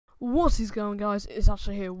What is going on, guys? It's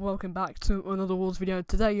Ashley here. Welcome back to another Wolves video.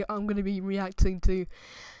 Today I'm going to be reacting to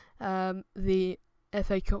the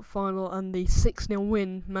FA Cup final and the 6-0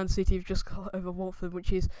 win Man City have just got over Watford,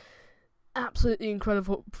 which is absolutely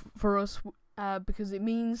incredible for us because it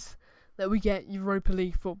means that we get Europa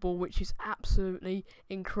League football, which is absolutely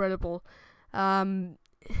incredible.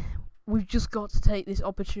 We've just got to take this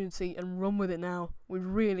opportunity and run with it now. We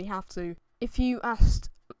really have to. If you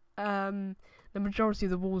asked the majority of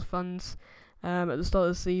the Wolves fans at the start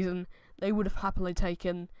of the season, they would have happily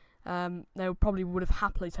taken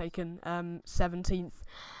 17th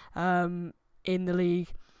in the league,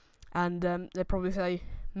 and they'd probably say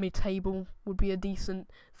mid-table would be a decent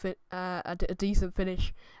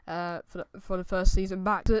finish for the first season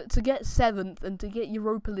back. To get 7th and to get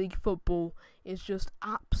Europa League football is just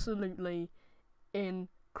absolutely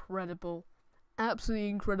incredible. Absolutely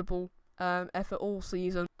incredible. Effort all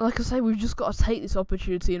season. Like I say, we've just got to take this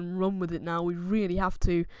opportunity and run with it now. We really have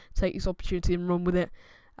to take this opportunity and run with it,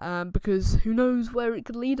 because who knows where it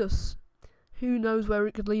could lead us.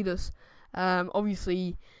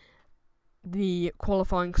 Obviously, the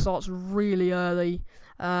qualifying starts really early.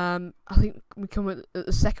 I think we come at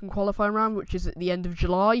the second qualifying round, which is at the end of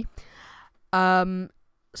July.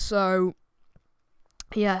 So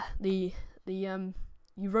yeah, the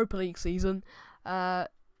Europa League season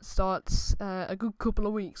starts a good couple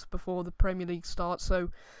of weeks before the Premier League starts, so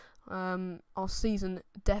our season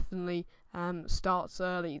definitely starts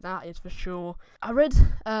early, that is for sure. I read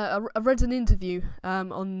an interview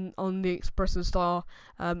on the Express and Star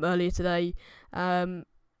earlier today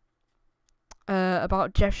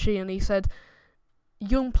about Jeff Sheehan. He said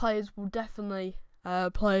young players will definitely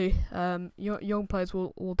play young players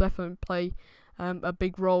will definitely play a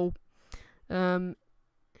big role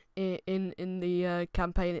in the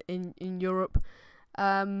campaign in Europe,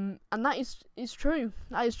 and that is true.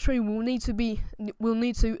 That is true. We'll need to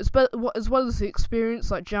as well as the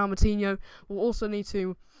experience like João Moutinho. We'll also need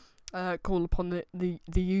to call upon the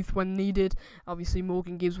youth when needed. Obviously,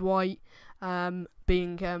 Morgan Gibbs-White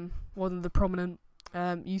being one of the prominent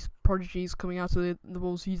youth prodigies coming out of the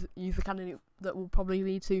Wolves youth academy that will probably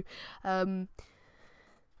need to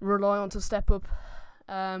rely on to step up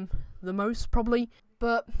the most probably.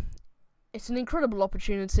 But it's an incredible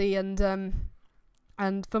opportunity, and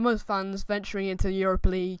for most fans venturing into the Europa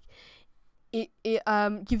League, it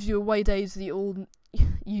gives you away days that you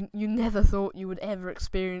never thought you would ever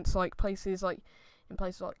experience, like places like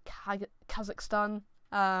Kazakhstan,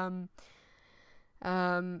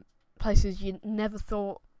 places you never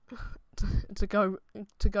thought to go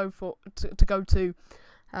to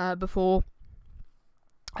before,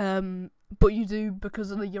 but you do because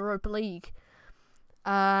of the Europa League.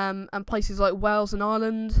 And places like Wales and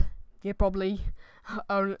Ireland, you probably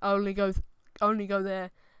only go there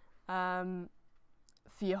for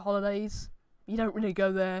your holidays. You don't really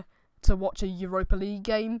go there to watch a Europa League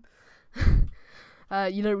game.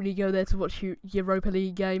 You don't really go there to watch Europa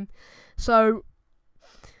League game. So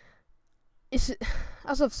it's,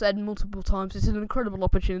 as I've said multiple times, it's an incredible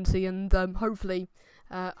opportunity, and hopefully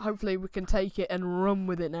we can take it and run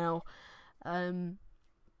with it now. And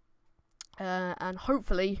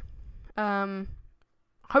hopefully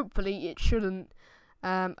it shouldn't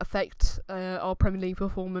affect our Premier League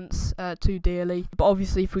performance too dearly. But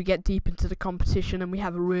obviously, if we get deep into the competition and we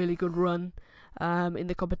have a really good run in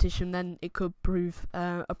the competition, then it could prove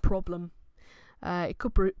a problem. It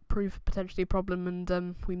could prove potentially a problem,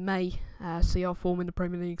 and we may see our form in the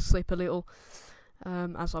Premier League slip a little,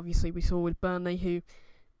 as obviously we saw with Burnley. Who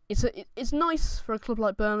it's nice for a club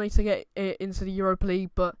like Burnley to get into the Europa League,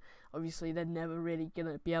 but obviously they're never really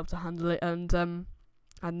gonna be able to handle it, and they're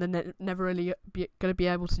never really gonna be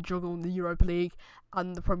able to juggle the Europa League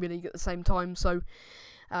and the Premier League at the same time. So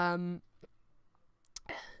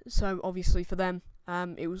obviously for them,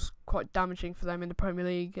 it was quite damaging for them in the Premier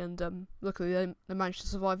League, and luckily they managed to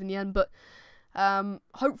survive in the end. But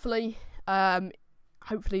hopefully the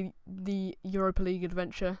Europa League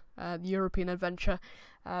adventure, the European adventure,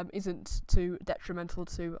 isn't too detrimental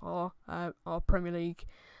to our Premier League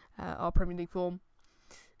form,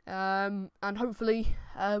 and hopefully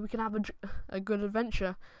we can have a good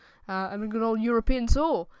adventure and a good old European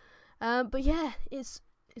tour. But yeah, it's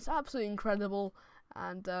absolutely incredible,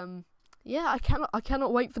 and yeah, I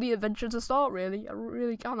cannot wait for the adventure to start. Really, I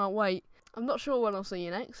really cannot wait. I'm not sure when I'll see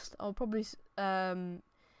you next. I'll probably see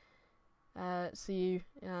you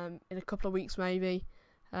in a couple of weeks maybe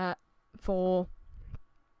for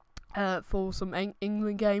some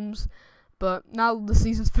England games. But now the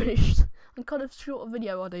season's finished, I'm kind of short of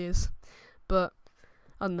video ideas. But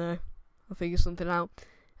I don't know, I'll figure something out.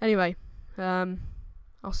 Anyway,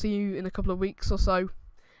 I'll see you in a couple of weeks or so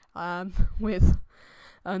with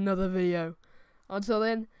another video. Until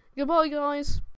then, goodbye guys.